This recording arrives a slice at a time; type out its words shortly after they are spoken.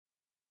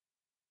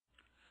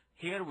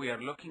Here we are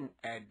looking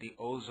at the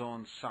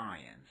ozone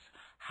science,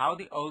 how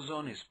the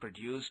ozone is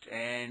produced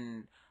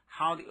and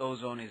how the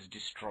ozone is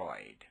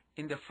destroyed.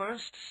 In the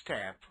first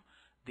step,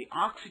 the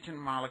oxygen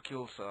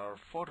molecules are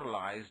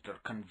photolyzed or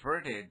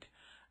converted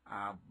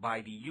by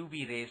the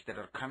UV rays that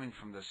are coming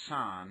from the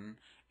sun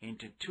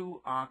into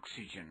two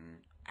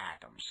oxygen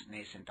atoms,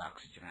 nascent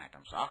oxygen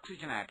atoms.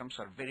 Oxygen atoms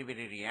are very,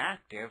 very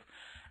reactive,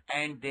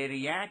 and they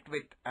react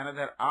with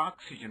another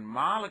oxygen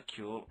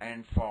molecule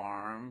and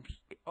forms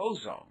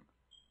ozone,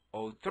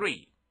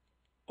 O3.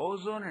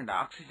 Ozone and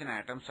oxygen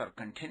atoms are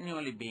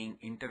continually being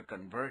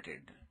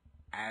interconverted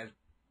as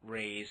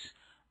rays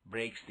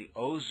breaks the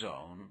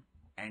ozone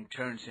and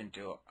turns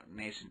into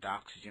nascent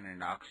oxygen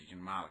and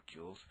oxygen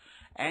molecules,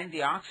 and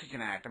the oxygen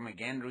atom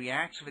again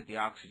reacts with the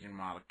oxygen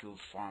molecules,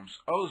 forms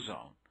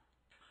ozone.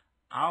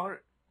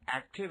 Our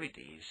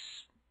activities,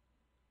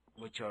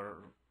 which are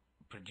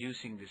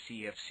producing the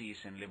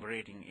CFCs and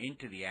liberating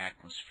into the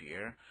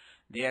atmosphere,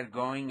 they are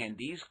going, and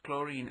these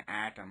chlorine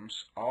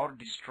atoms are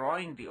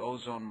destroying the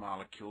ozone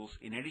molecules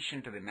in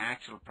addition to the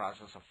natural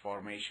process of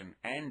formation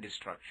and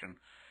destruction.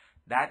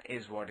 That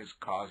is what is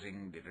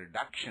causing the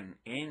reduction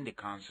in the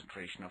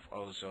concentration of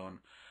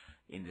ozone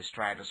in the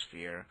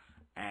stratosphere.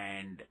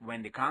 And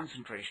when the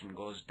concentration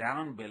goes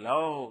down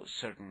below a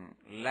certain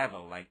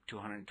level, like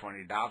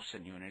 220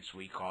 Dobson units,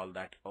 we call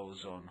that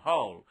ozone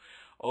hole.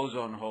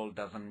 Ozone hole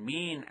doesn't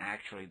mean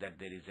actually that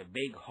there is a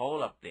big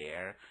hole up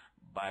there,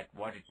 but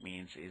what it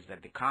means is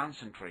that the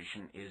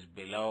concentration is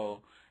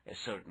below a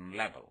certain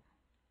level.